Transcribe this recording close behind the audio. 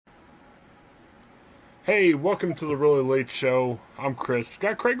Hey, welcome to the Really Late Show. I'm Chris.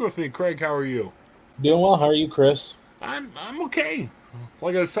 Got Craig with me. Craig, how are you? Doing well. How are you, Chris? I'm okay.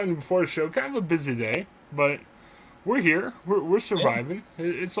 Like I was saying before the show, kind of a busy day, but we're here. We're Yeah, surviving.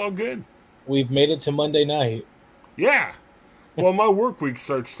 It's all good. we've made it to Monday night. Yeah. Well, my work week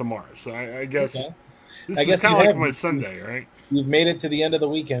starts tomorrow, so I guess Okay. I this is guess kind you of like have. my Sunday, right? You've made it to the end of the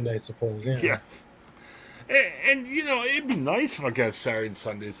weekend, I suppose. Yeah. Yes. And it'd be nice if I could have Saturday and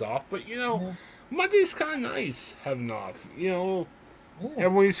Sundays off, but Yeah. Monday's kind of nice having off. Yeah.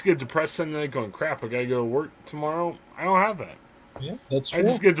 Everyone used to get depressed Sunday night going, crap, I gotta go to work tomorrow. I don't have that. Yeah. That's I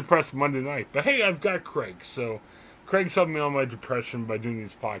just true. get depressed Monday night. But hey, I've got Craig. So Craig's helping me on my depression by doing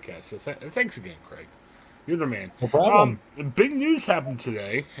these podcasts. So thanks again, Craig. You're the man. No problem. Big news happened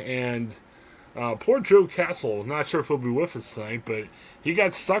today, and poor Joe Castle, not sure if he'll be with us tonight, but he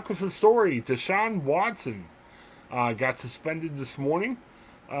got stuck with the story. Deshaun Watson got suspended this morning.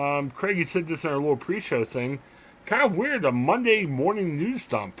 Craig, you said this in our little pre show thing. Kind of weird, a Monday morning news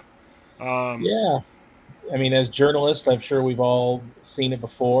dump. Um, Yeah. I mean, as journalists, I'm sure we've all seen it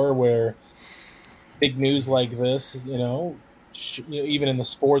before, where big news like this, even in the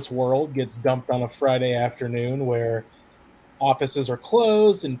sports world, gets dumped on a Friday afternoon, where offices are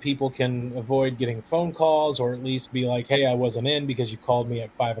closed and people can avoid getting phone calls, or at least be like, "Hey, I wasn't in because you called me at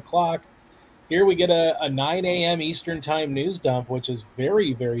 5 o'clock." Here we get a 9 a.m. Eastern time news dump, which is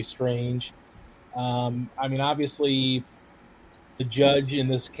very, very strange. I mean, obviously, the judge in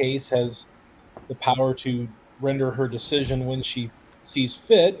this case has the power to render her decision when she sees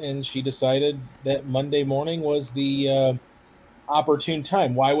fit, and she decided that Monday morning was the opportune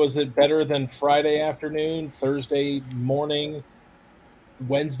time. Why was it better than Friday afternoon, Thursday morning,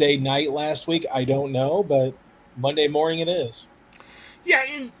 Wednesday night last week? I don't know, but Monday morning it is. Yeah,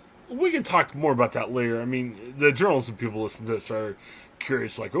 and we can talk more about that later. I mean, the journalism people listen to this are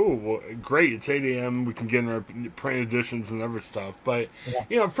curious, like, oh, well, great, it's 8 a.m., we can get in our print editions and other stuff. But,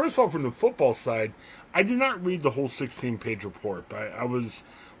 Yeah. first of all, from the football side, I did not read the whole 16-page report, but I was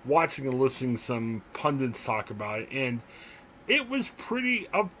watching and listening to some pundits talk about it, and it was pretty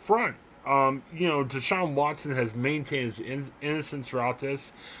upfront. Deshaun Watson has maintained his innocence throughout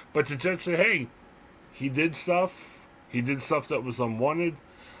this, but the judge said, hey, he did stuff. He did stuff that was unwanted.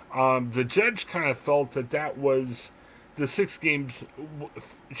 The judge kind of felt that was the 6 games.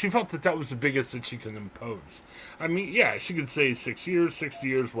 She felt that was the biggest that she could impose. I mean, yeah, she could say 6 years, 60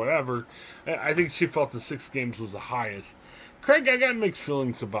 years, whatever. I think she felt the 6 games was the highest. Craig, I got mixed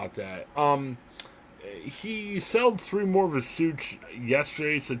feelings about that. He settled 3 more of his suits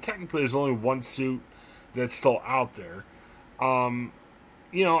yesterday, so technically there's only one suit that's still out there. Um,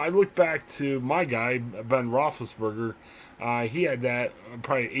 I look back to my guy, Ben Roethlisberger. He had that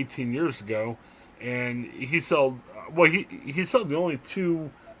probably 18 years ago, and he sold. Well, he sold the only 2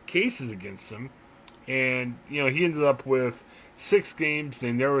 cases against him, and he ended up with 6 games.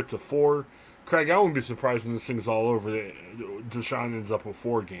 They narrowed it to 4. Craig, I wouldn't be surprised when this thing's all over. That Deshaun ends up with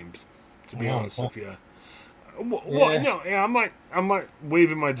 4 games. To be Oh, honest well, with you, well, yeah. no, yeah, I'm not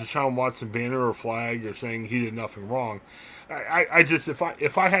waving my Deshaun Watson banner or flag or saying he did nothing wrong. I just if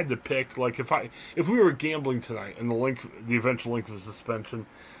I had to pick, like if we were gambling tonight and the eventual length of suspension,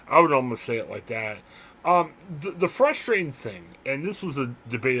 I would almost say it like that. The frustrating thing, and this was a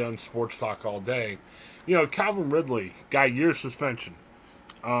debate on sports talk all day. Calvin Ridley got year suspension.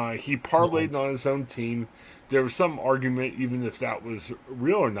 He Yeah. parlayed on his own team. There was some argument, even if that was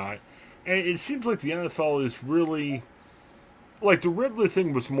real or not. And it seems like the NFL is really like the Ridley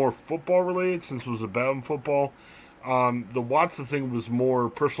thing was more football related since it was about football. The Watson thing was more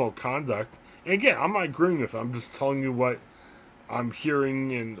personal conduct. And again, I'm not agreeing with it. I'm just telling you what I'm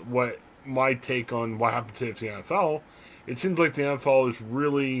hearing and what my take on what happened to the NFL. It seems like the NFL is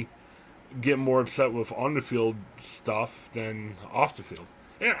really getting more upset with on the field stuff than off the field.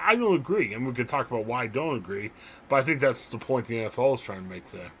 And I don't agree, and we could talk about why I don't agree, but I think that's the point the NFL is trying to make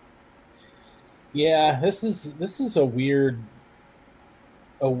today. Yeah, this is a weird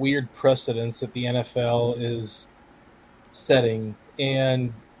precedence that the NFL is setting.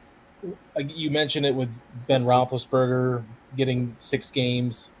 And you mentioned it with Ben Roethlisberger getting 6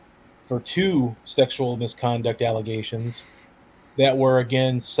 games for 2 sexual misconduct allegations that were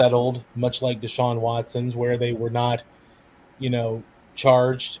again settled, much like Deshaun Watson's, where they were not, you know,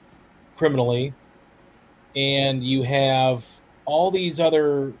 charged criminally. And you have all these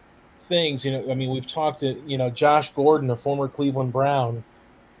other things. I mean, we've talked to, Josh Gordon, a former Cleveland Brown,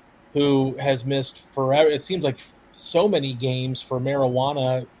 who has missed forever. It seems like so many games for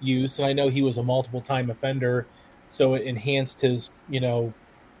marijuana use, and I know he was a multiple time offender, so it enhanced his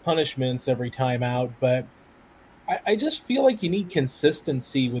punishments every time out. But I just feel like you need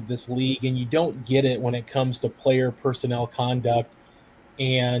consistency with this league, and you don't get it when it comes to player personnel conduct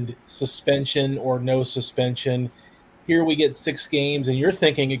and suspension or no suspension. Here we get 6 games, and you're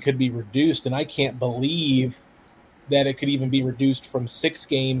thinking it could be reduced, and I can't believe that it could even be reduced from 6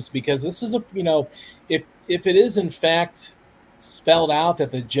 games, because this is a, if it is in fact spelled out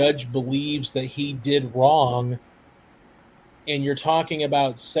that the judge believes that he did wrong, and you're talking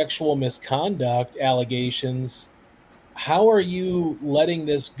about sexual misconduct allegations, how are you letting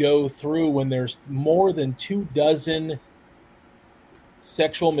this go through when there's more than 2 dozen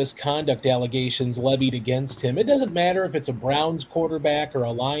sexual misconduct allegations levied against him? It doesn't matter if it's a Browns quarterback or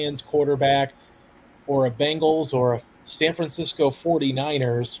a Lions quarterback or a Bengals or a San Francisco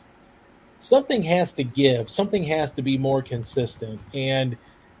 49ers. Something has to give. Something has to be more consistent. And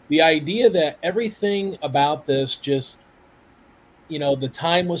the idea that everything about this just, the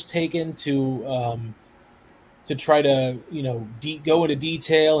time was taken to try to go into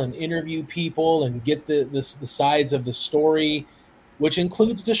detail and interview people and get the sides of the story, which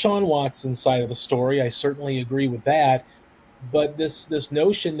includes Deshaun Watson's side of the story. I certainly agree with that. But this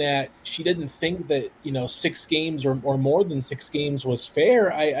notion that she didn't think that 6 games or more than 6 games was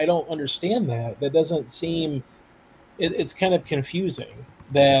fair, I don't understand that. That doesn't seem. It's kind of confusing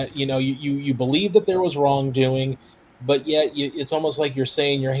that you believe that there was wrongdoing, but yet it's almost like you're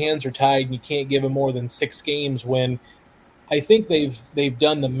saying your hands are tied and you can't give him more than 6 games. When I think they've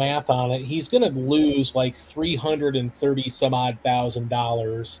done the math on it, he's going to lose like $330 some odd thousand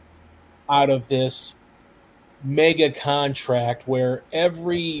dollars out of this mega contract, where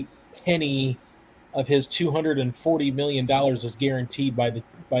every penny of his $240 million is guaranteed by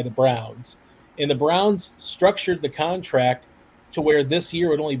the Browns. And the Browns structured the contract to where this year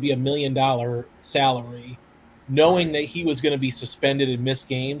would only be $1 million salary, knowing that he was going to be suspended and miss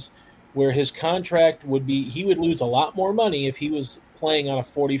games, where his contract would be, he would lose a lot more money if he was playing on a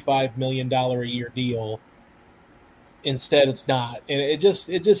 $45 million a year deal. Instead, it's not, and it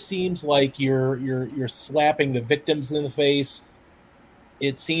just seems like you're slapping the victims in the face.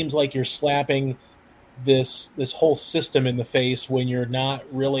 It seems like you're slapping this whole system in the face when you're not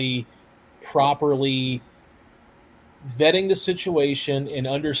really properly vetting the situation and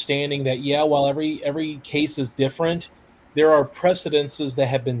understanding that, yeah, while every case is different, there are precedences that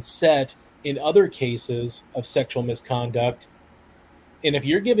have been set in other cases of sexual misconduct. And if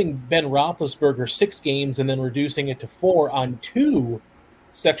you're giving Ben Roethlisberger 6 games and then reducing it to 4 on 2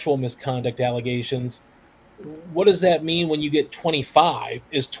 sexual misconduct allegations, what does that mean when you get 25?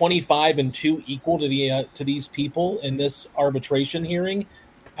 Is 25 and 2 equal to these people in this arbitration hearing?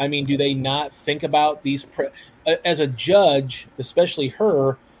 I mean, do they not think about these as a judge, especially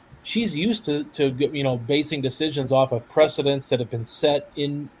her? She's used to basing decisions off of precedents that have been set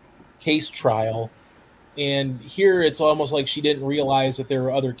in case trial. And here it's almost like she didn't realize that there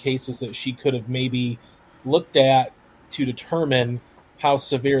were other cases that she could have maybe looked at to determine how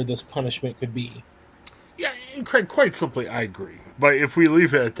severe this punishment could be. Yeah, and Craig, quite simply, I agree. But if we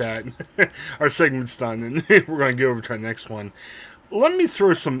leave it at that, our segment's done, and we're going to go over to our next one. Let me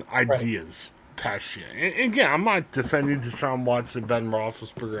throw some ideas past you. And again, I'm not defending Deshaun Watson, Ben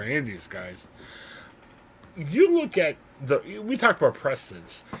Roethlisberger, and these guys. You look at we talk about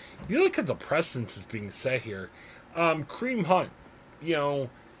precedents. You look at the precedents that's being set here. Kareem Hunt,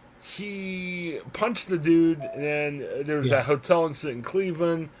 he punched the dude, and then there was that hotel incident in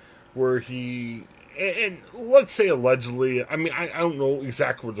Cleveland where he, and let's say allegedly, I mean, I don't know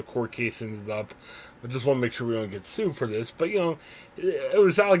exactly where the court case ended up. I just want to make sure we don't get sued for this. But, it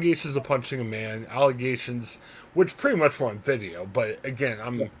was allegations of punching a man, allegations which pretty much were on video. But, again,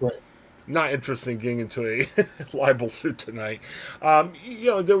 I'm not interested in getting into a libel suit tonight.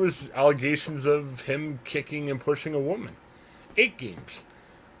 There was allegations of him kicking and pushing a woman. 8 games.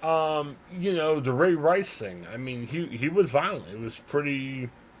 The Ray Rice thing. I mean, he was violent. It was pretty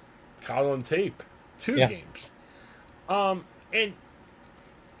caught on tape. 2 games. And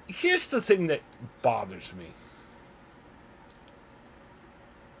here's the thing that bothers me.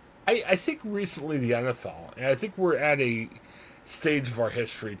 I think recently the NFL, and I think we're at a stage of our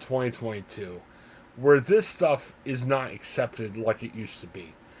history, 2022, where this stuff is not accepted like it used to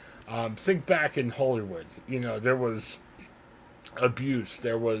be. Think back in Hollywood. There was abuse.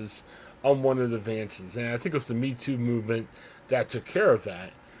 There was unwanted advances. And I think it was the Me Too movement that took care of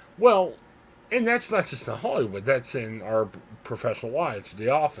that. Well, and that's not just in Hollywood. That's in our professional lives, the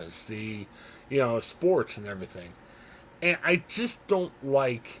office, the, sports and everything. And I just don't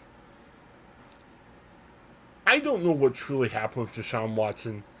like... I don't know what truly happened with Deshaun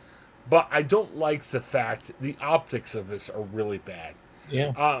Watson, but I don't like the fact the optics of this are really bad.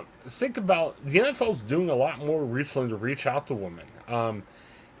 Yeah. Think about the NFL's doing a lot more recently to reach out to women.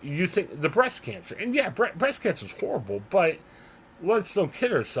 You think the breast cancer, and yeah, breast cancer is horrible, but let's don't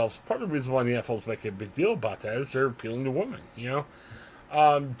kid ourselves. Part of the reason why the NFL's making a big deal about that is they're appealing to women.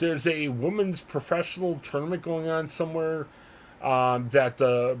 There's a women's professional tournament going on somewhere that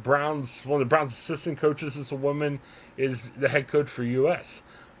the Browns, one of the Browns' assistant coaches is a woman, is the head coach for U.S.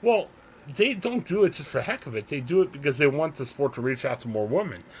 Well, they don't do it just for the heck of it. They do it because they want the sport to reach out to more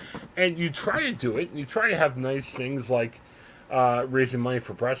women. And you try to do it, and you try to have nice things like raising money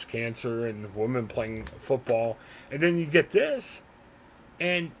for breast cancer and women playing football. And then you get this,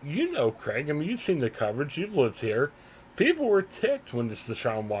 and Craig, I mean, you've seen the coverage, you've lived here. People were ticked when this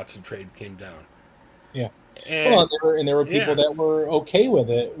Deshaun Watson trade came down. Yeah. And, well, there were people that were okay with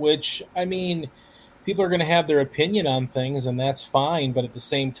it, which, I mean, people are going to have their opinion on things, and that's fine. But at the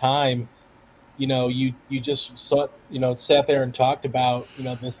same time, you just sat there and talked about,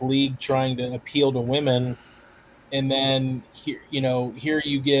 this league trying to appeal to women. And then here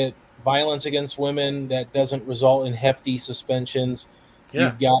you get violence against women that doesn't result in hefty suspensions. Yeah.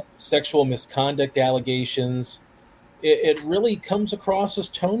 You've got sexual misconduct allegations. It really comes across as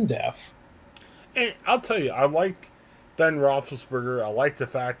tone deaf. And I'll tell you, I like Ben Roethlisberger. I like the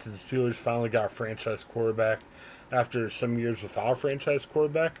fact that the Steelers finally got a franchise quarterback after some years without a franchise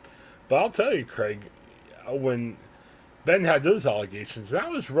quarterback. But I'll tell you, Craig, when Ben had those allegations, that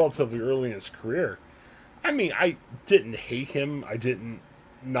was relatively early in his career. I mean, I didn't hate him. I didn't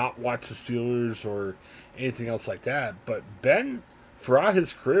not watch the Steelers or anything else like that. But Ben, throughout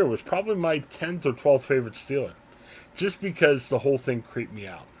his career, was probably my 10th or 12th favorite Steeler. Just because the whole thing creeped me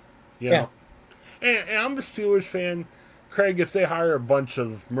out. You know? And I'm a Steelers fan. Craig, if they hire a bunch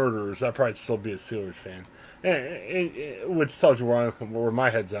of murderers, I'd probably still be a Steelers fan. Which tells you where my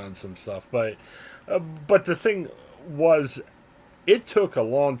head's on some stuff. But the thing was, it took a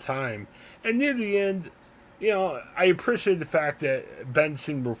long time. And near the end, I appreciate the fact that Ben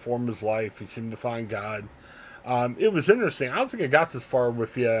seemed to reform his life. He seemed to find God. It was interesting. I don't think I got this far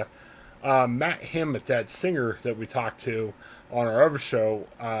with you. Matt Hammett, that singer that we talked to on our other show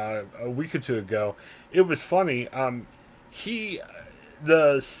a week or two ago, it was funny. One of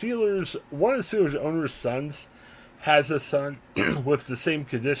the Steelers owner's sons has a son with the same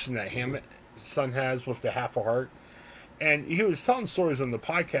condition that Hammett's son has with the half a heart. And he was telling stories on the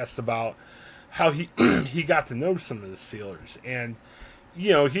podcast about how he he got to know some of the Steelers. And, he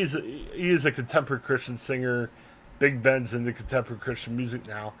is a contemporary Christian singer. Big Ben's into contemporary Christian music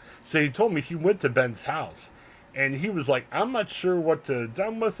now. So he told me he went to Ben's house. And he was like, I'm not sure what to have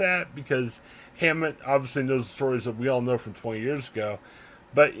done with that because Hammett obviously knows the stories that we all know from 20 years ago.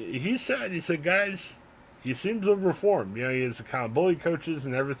 But he said, guys, he seems to have reformed. He has accountability coaches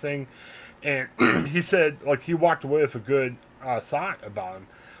and everything. And he said, he walked away with a good thought about him.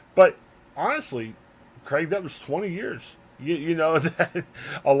 But honestly, Craig, that was 20 years. That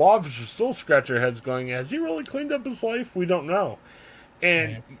a lot of us are still scratching our heads going, has he really cleaned up his life? We don't know.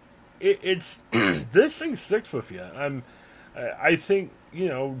 And it's this thing sticks with you. I think,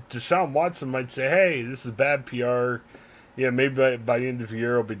 Deshaun Watson might say, hey, this is bad PR. Maybe by the end of the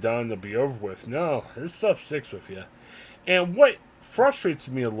year it'll be done, it'll be over with. No, this stuff sticks with you. And what frustrates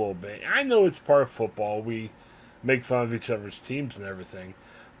me a little bit, I know it's part of football. We make fun of each other's teams and everything.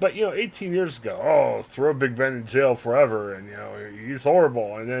 But, 18 years ago, throw Big Ben in jail forever, and, he's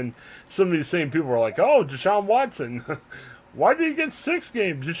horrible. And then some of these same people were like, Deshaun Watson, why did he get 6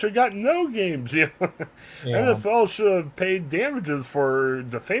 games? You should have got no games. NFL should have paid damages for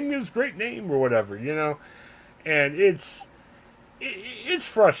defaming his great name or whatever, And it's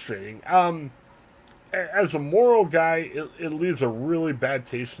frustrating. As a moral guy, it leaves a really bad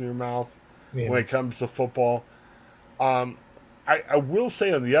taste in your mouth when it comes to football. I will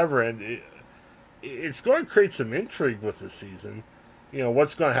say on the other end, it's going to create some intrigue with this season.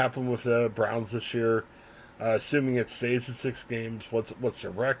 What's going to happen with the Browns this year? Assuming it stays at 6 games, what's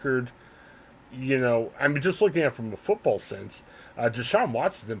their record? Just looking at it from a football sense, Deshaun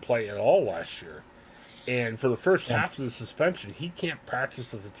Watson didn't play at all last year. And for the first half of the suspension, he can't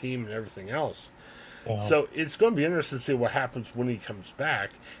practice with the team and everything else. Wow. So it's going to be interesting to see what happens when he comes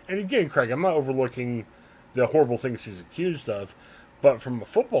back. And again, Craig, I'm not overlooking the horrible things he's accused of, but from a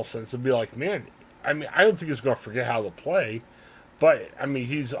football sense, it'd be like, man, I don't think he's going to forget how to play, but,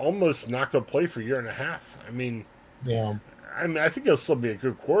 he's almost not going to play for a year and a half. I think he'll still be a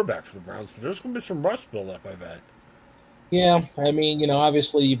good quarterback for the Browns, but there's going to be some rust build-up, I bet. Yeah,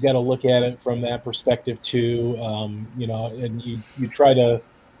 obviously you've got to look at it from that perspective too, and you try to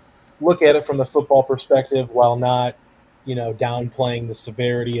look at it from the football perspective while not, downplaying the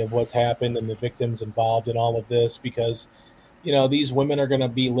severity of what's happened and the victims involved in all of this, because these women are going to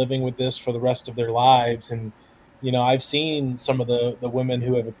be living with this for the rest of their lives. And, I've seen some of the women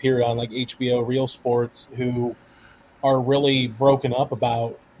who have appeared on like HBO Real Sports who are really broken up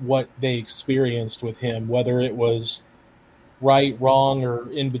about what they experienced with him, whether it was right, wrong,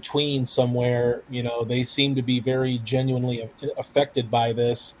 or in between somewhere. They seem to be very genuinely affected by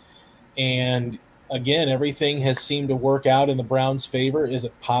this. And again, everything has seemed to work out in the Browns' favor. Is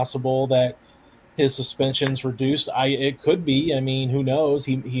it possible that his suspension's reduced? It could be. I mean, who knows?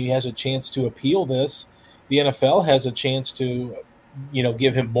 He has a chance to appeal this. The NFL has a chance to,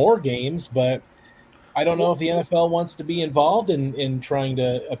 give him more games, but I don't know Well, if the NFL wants to be involved in trying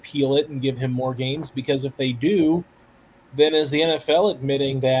to appeal it and give him more games, because if they do, then is the NFL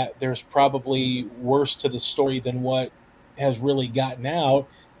admitting that there's probably worse to the story than what has really gotten out?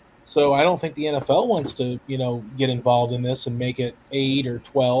 So I don't think the NFL wants to, get involved in this and make it 8 or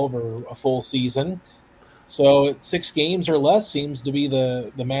 12 or a full season. So 6 games or less seems to be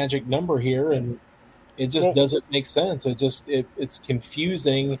the magic number here, and it just well, doesn't make sense. It's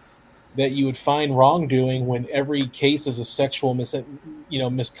confusing that you would find wrongdoing when every case is a sexual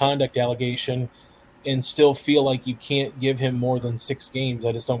misconduct allegation, and still feel like you can't give him more than 6 games.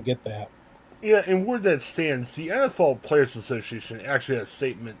 I just don't get that. yeah, and where that stands, the NFL Players Association actually had a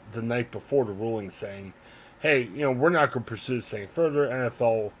statement the night before the ruling saying, hey, we're not going to pursue this thing further.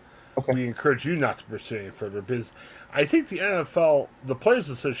 NFL, Okay. we encourage you not to pursue it further, because I think the NFL, the Players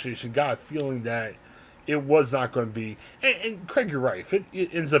Association, got a feeling that it was not going to be. And Craig, you're right. If it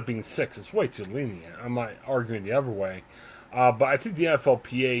ends up being 6, it's way too lenient. I'm not arguing the other way. But I think the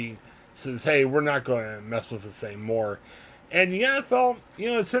NFLPA says, hey, we're not going to mess with this anymore. And the NFL,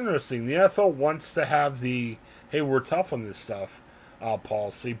 it's interesting. The NFL wants to have the, hey, we're tough on this stuff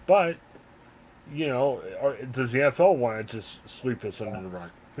policy, but, does the NFL want to just sweep us under the rug?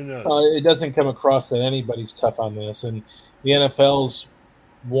 Who knows? It doesn't come across that anybody's tough on this, and the NFL's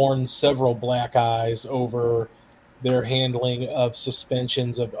worn several black eyes over their handling of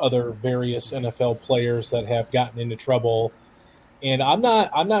suspensions of other various NFL players that have gotten into trouble. And I'm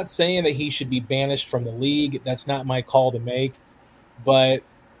not saying that he should be banished from the league. That's not my call to make, but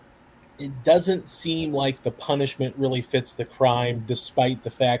it doesn't seem like the punishment really fits the crime, despite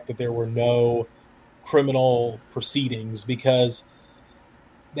the fact that there were no criminal proceedings, because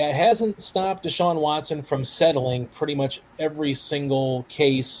that hasn't stopped Deshaun Watson from settling pretty much every single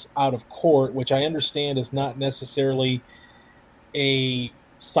case out of court, which I understand is not necessarily a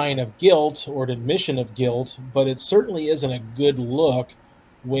sign of guilt or an admission of guilt, but it certainly isn't a good look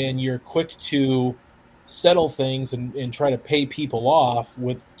when you're quick to settle things and try to pay people off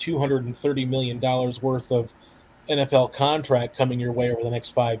with $230 million worth of NFL contract coming your way over the next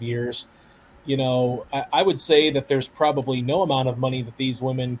 5 years. I would say that there's probably no amount of money that these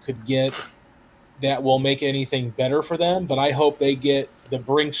women could get that will make anything better for them, but I hope they get the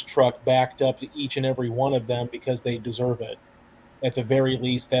Brinks truck backed up to each and every one of them, because they deserve it. At the very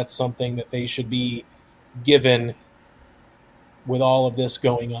least, that's something that they should be given with all of this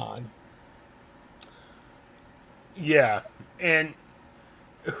going on. Yeah, and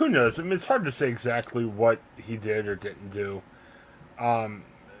who knows? I mean, it's hard to say exactly what he did or didn't do. Um,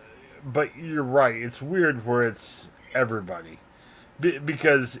 but you're right. It's weird where it's everybody.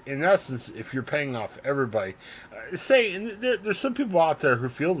 Because, in essence, if you're paying off everybody, say, and there's some people out there who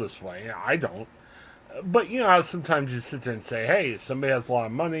feel this way. I don't. But, how sometimes you sit there and say, hey, if somebody has a lot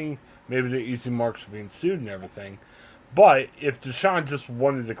of money, maybe they're easy marks for being sued and everything. But if Deshaun just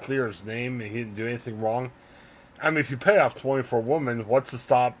wanted to clear his name and he didn't do anything wrong, I mean, if you pay off 24 women, what's to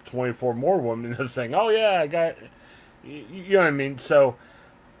stop 24 more women from saying, oh, yeah, I got, you know what I mean? So,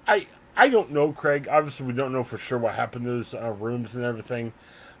 I don't know, Craig. Obviously, we don't know for sure what happened to those rooms and everything.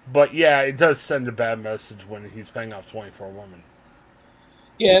 But, yeah, it does send a bad message when he's paying off 24 women.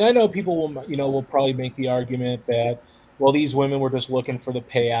 Yeah, and I know people will probably make the argument that, well, these women were just looking for the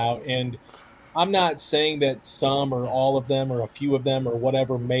payout, and I'm not saying that some or all of them or a few of them or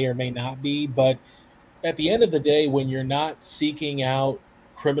whatever may or may not be, but at the end of the day, when you're not seeking out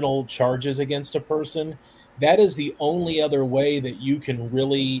criminal charges against a person, that is the only other way that you can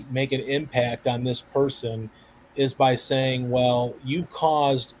really make an impact on this person, is by saying, well, you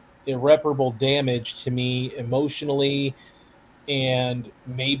caused irreparable damage to me emotionally, and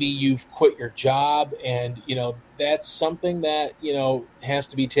maybe you've quit your job, and that's something that has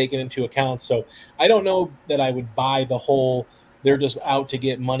to be taken into account. So I don't know that I would buy the whole they're just out to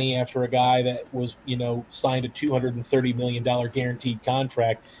get money after a guy that was signed a $230 million guaranteed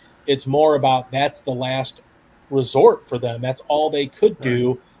contract. It's more about that's the last resort for them. That's all they could Right.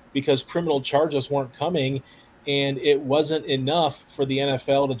 do, because criminal charges weren't coming, and it wasn't enough for the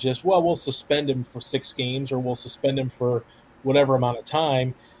NFL to just, well, we'll suspend him for 6 games, or we'll suspend him for whatever amount of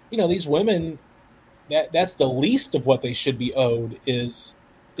time. These women, that's the least of what they should be owed is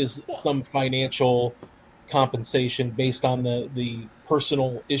Well, some financial compensation based on the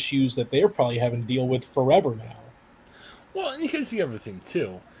personal issues that they're probably having to deal with forever now. well, and here's the other thing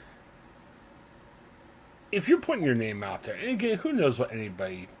too. If you're putting your name out there, and again, who knows what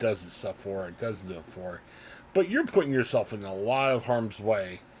anybody does this stuff for or doesn't do it for, but you're putting yourself in a lot of harm's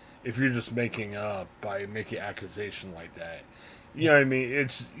way if you're just making up by making accusation like that. You know what I mean?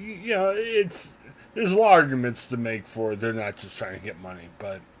 It's there's a lot of arguments to make for they're not just trying to get money,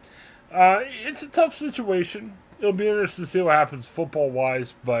 but it's a tough situation. It'll be interesting to see what happens football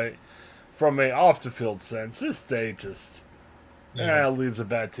wise, but from a off the field sense, this day just leaves a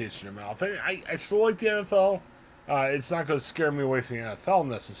bad taste in your mouth. I still like the NFL. It's not going to scare me away from the NFL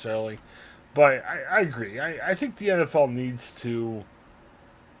necessarily, but I agree. I think the NFL needs to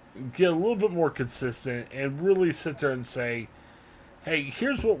get a little bit more consistent and really sit there and say, hey,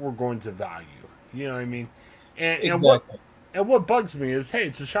 here's what we're going to value. You know what I mean? Exactly. And what bugs me is, hey,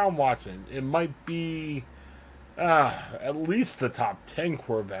 it's Deshaun Watson. It might be at least the top 10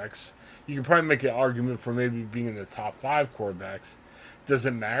 quarterbacks. You can probably make an argument for maybe being in the top 5 quarterbacks. Does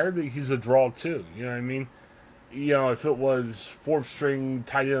it matter that he's a draw too? You know what I mean? If it was fourth string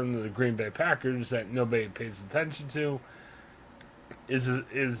tight end of the Green Bay Packers that nobody pays attention to, is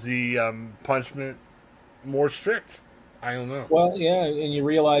the punishment more strict? I don't know. Well, yeah, and you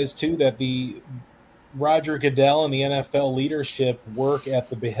realize too that the Roger Goodell and the NFL leadership work at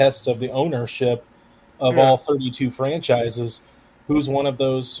the behest of the ownership of all 32 franchises. Who's one of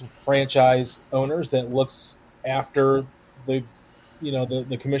those franchise owners that looks after the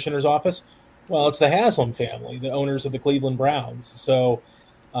commissioner's office? Well, it's the Haslam family, the owners of the Cleveland Browns. So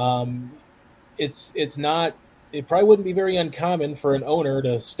it's not. It probably wouldn't be very uncommon for an owner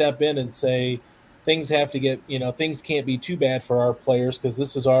to step in and say things have to get things can't be too bad for our players because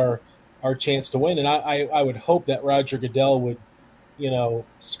this is our chance to win. And I would hope that Roger Goodell would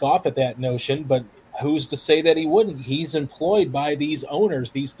scoff at that notion, but who's to say that he wouldn't? He's employed by these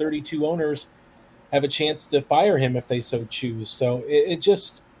owners. These 32 owners have a chance to fire him if they so choose. So it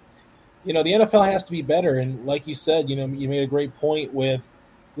just, the NFL has to be better. And like you said, you made a great point with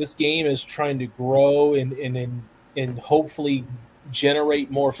this game is trying to grow and hopefully generate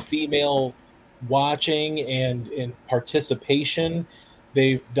more female watching and participation.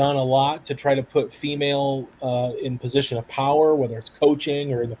 They've done a lot to try to put female in position of power, whether it's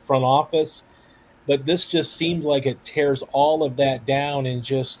coaching or in the front office. But this just seems like it tears all of that down and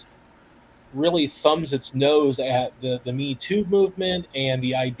just really thumbs its nose at the Me Too movement and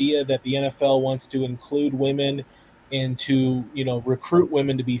the idea that the NFL wants to include women and to recruit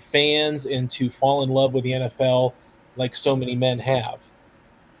women to be fans and to fall in love with the NFL like so many men have.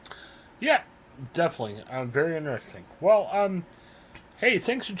 Yeah, definitely. Very interesting. Well, hey,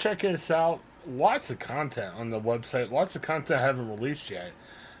 thanks for checking us out. Lots of content on the website. Lots of content I haven't released yet.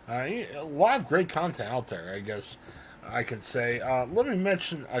 A lot of great content out there, I guess I could say. Let me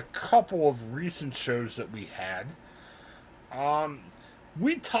mention a couple of recent shows that we had.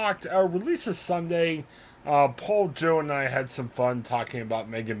 We talked, our release is Sunday. Paul, Joe, and I had some fun talking about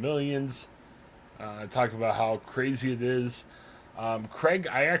Mega Millions. Talking about how crazy it is. Craig,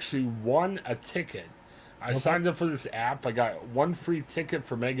 I actually won a ticket. I signed up for this app. I got one free ticket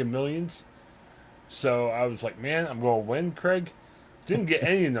for Mega Millions. So I was like, man, I'm going to win, Craig. Didn't get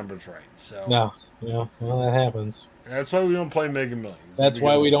any numbers right. So no, well, that happens. That's why we don't play Mega Millions. That's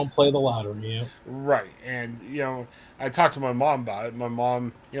why we don't play the lottery. Yeah. Right. And, I talked to my mom about it. My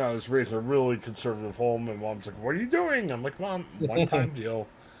mom, I was raised in a really conservative home. My mom's like, what are you doing? I'm like, Mom, one-time deal.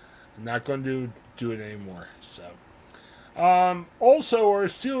 I'm not going to do it anymore. So, also, our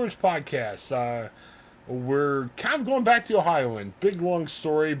Steelers podcast. We're kind of going back to Ohioan. Big, long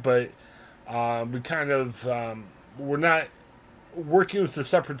story, but we kind of, we're not working with a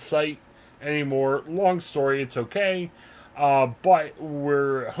separate site anymore. Long story, it's okay. But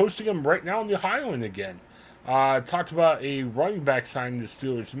we're hosting them right now in the Ohioan again. Talked about a running back signing the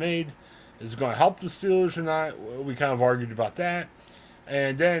Steelers made. Is it going to help the Steelers or not? We kind of argued about that.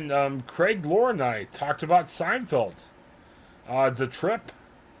 And then Craig, Laura, and I talked about Seinfeld. The trip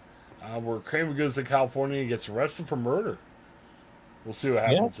where Kramer goes to California and gets arrested for murder. We'll see what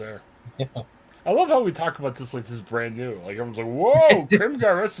happens there. Yeah. I love how we talk about this like this is brand new. Like everyone's like, "Whoa, Kramer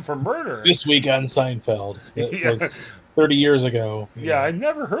got arrested for murder." This week on Seinfeld. It was 30 years ago. Yeah, I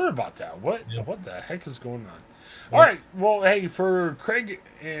never heard about that. What the heck is going on? All right. Well, hey, for Craig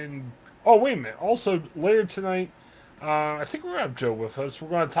and wait a minute. Also later tonight, I think we're gonna have Joe with us. We're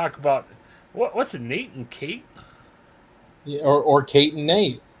gonna talk about what's it, Nate and Kate? Yeah, or Kate and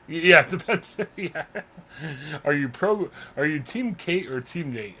Nate. Yeah, it depends. Yeah. Are you pro? Are you team Kate or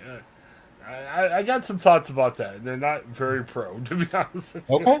team Nate? I got some thoughts about that. They're not very pro, to be honest with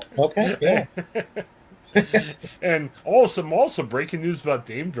you. Okay, yeah. And also breaking news about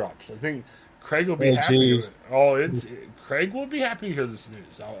Dame drops. I think Craig will be Oh, happy to. geez. Craig will be happy to hear this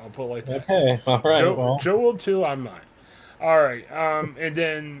news. I'll put it like that. Okay, all right. Well, Joe will too. I'm not. All right. And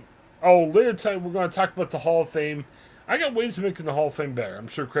then later tonight we're going to talk about the Hall of Fame. I got ways of making the Hall of Fame better. I'm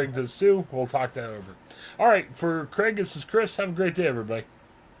sure Craig does too. We'll talk that over. All right. For Craig, this is Chris. Have a great day, everybody.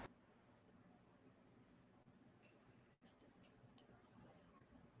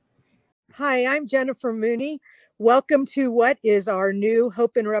 Hi, I'm Jennifer Mooney. Welcome to what is our new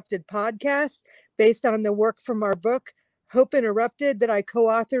Hope Interrupted podcast based on the work from our book, Hope Interrupted, that I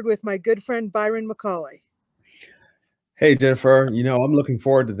co-authored with my good friend Byron McCauley. Hey, Jennifer, I'm looking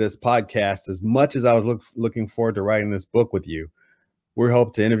forward to this podcast as much as I was looking forward to writing this book with you. We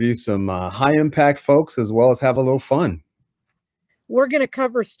hope to interview some high impact folks as well as have a little fun. We're going to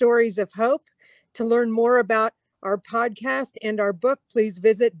cover stories of hope. To learn more about our podcast and our book, please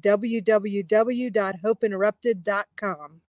visit www.hopeinterrupted.com.